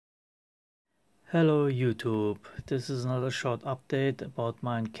Hello YouTube, this is another short update about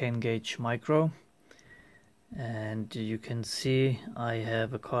my CanGauge Micro, and you can see I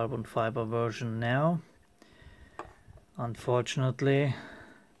have a carbon fiber version now. Unfortunately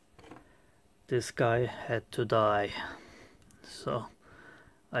this guy had to die, so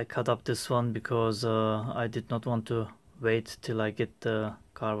I cut up this one because I did not want to wait till I get the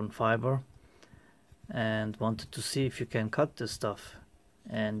carbon fiber and wanted to see if you can cut this stuff.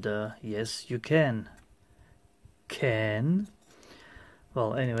 And yes, you can.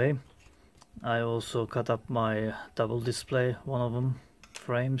 Well, anyway, I also cut up my double display, one of them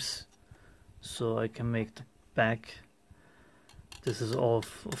frames, so I can make the back. This is all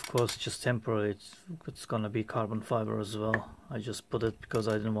of course just temporary. It's gonna be carbon fiber as well. I just put it because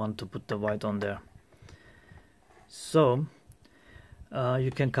I didn't want to put the white on there. So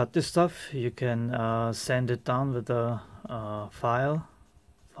you can cut this stuff. You can sand it down with a file.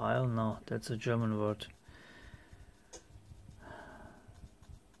 No, that's a German word.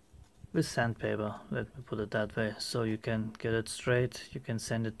 With sandpaper, let me put it that way. So you can get it straight, you can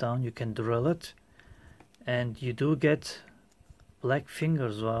sand it down, you can drill it, and you do get black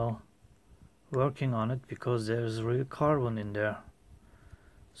fingers while working on it because there's real carbon in there.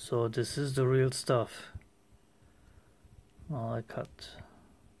 So this is the real stuff. Well, I cut.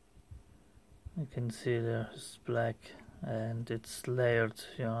 You can see there's black and it's layered.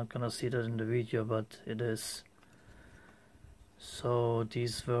 You're not gonna see that in the video, but it is. So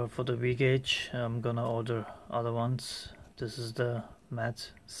these were for the V gauge. I'm gonna order other ones. This is the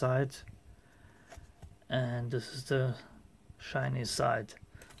matte side and this is the shiny side.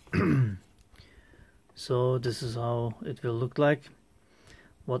 So this is how it will look like.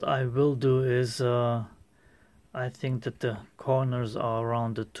 What I will do is I think that the corners are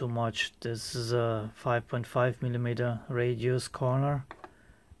rounded too much. This is a 5.5 millimeter radius corner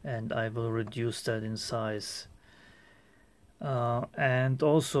and I will reduce that in size. And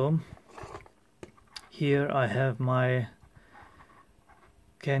also here I have my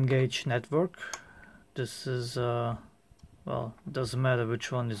CanGauge network. This is well, it doesn't matter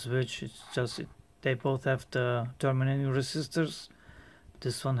which one is which, it's just they both have the terminating resistors.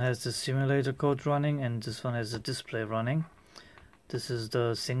 This one has the simulator code running and this one has the display running. This is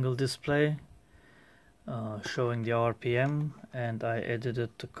the single display showing the RPM, and I edited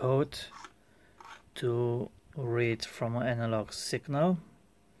the code to read from an analog signal.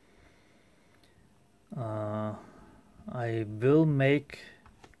 I will make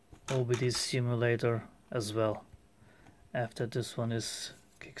OBD simulator as well after this one is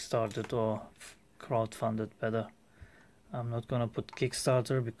kickstarted or crowdfunded better. I'm not gonna put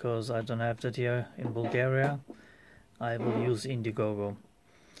Kickstarter because I don't have that here in Bulgaria. I will use Indiegogo.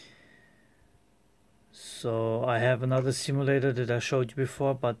 So I have another simulator that I showed you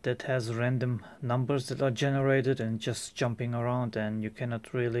before, but that has random numbers that are generated and just jumping around, and you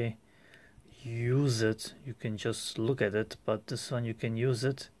cannot really use it. You can just look at it, but this one you can use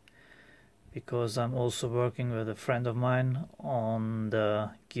it because I'm also working with a friend of mine on the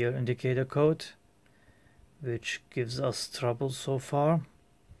gear indicator code, which gives us trouble so far,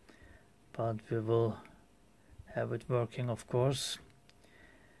 but we will have it working, of course.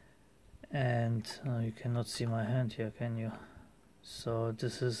 And you cannot see my hand here, can you? So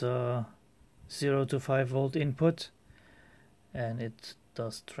this is a 0 to 5 volt input and it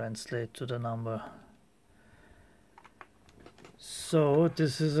does translate to the number. So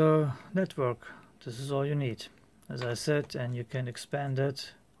this is a network. This is all you need, as I said, and you can expand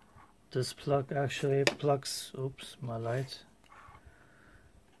it. This plug actually plugs, oops, my light,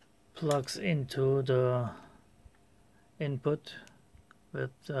 plugs into the input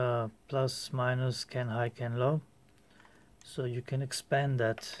with plus, minus, can high, can low. So you can expand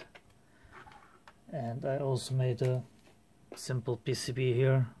that. And I also made a simple PCB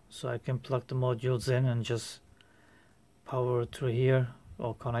here, so I can plug the modules in and just power it through here,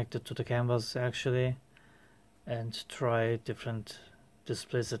 or connect it to the canvas actually, and try different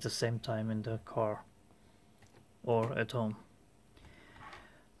displays at the same time in the car or at home.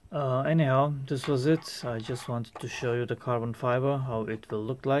 Anyhow, this was it. I just wanted to show you the carbon fiber, how it will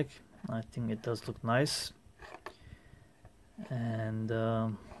look like. I think it does look nice, and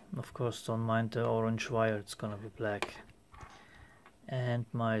of course don't mind the orange wire, it's gonna be black. And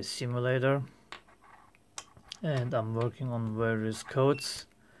my simulator, and I'm working on various codes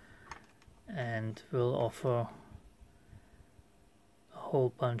and will offer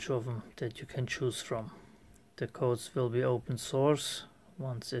whole bunch of them that you can choose from. The codes will be open source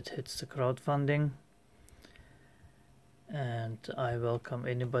once it hits the crowdfunding, and I welcome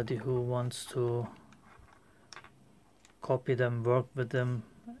anybody who wants to copy them, work with them,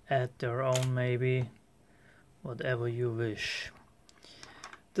 add their own, maybe whatever you wish.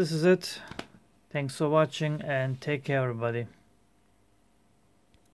 This is it. Thanks for watching and take care, everybody.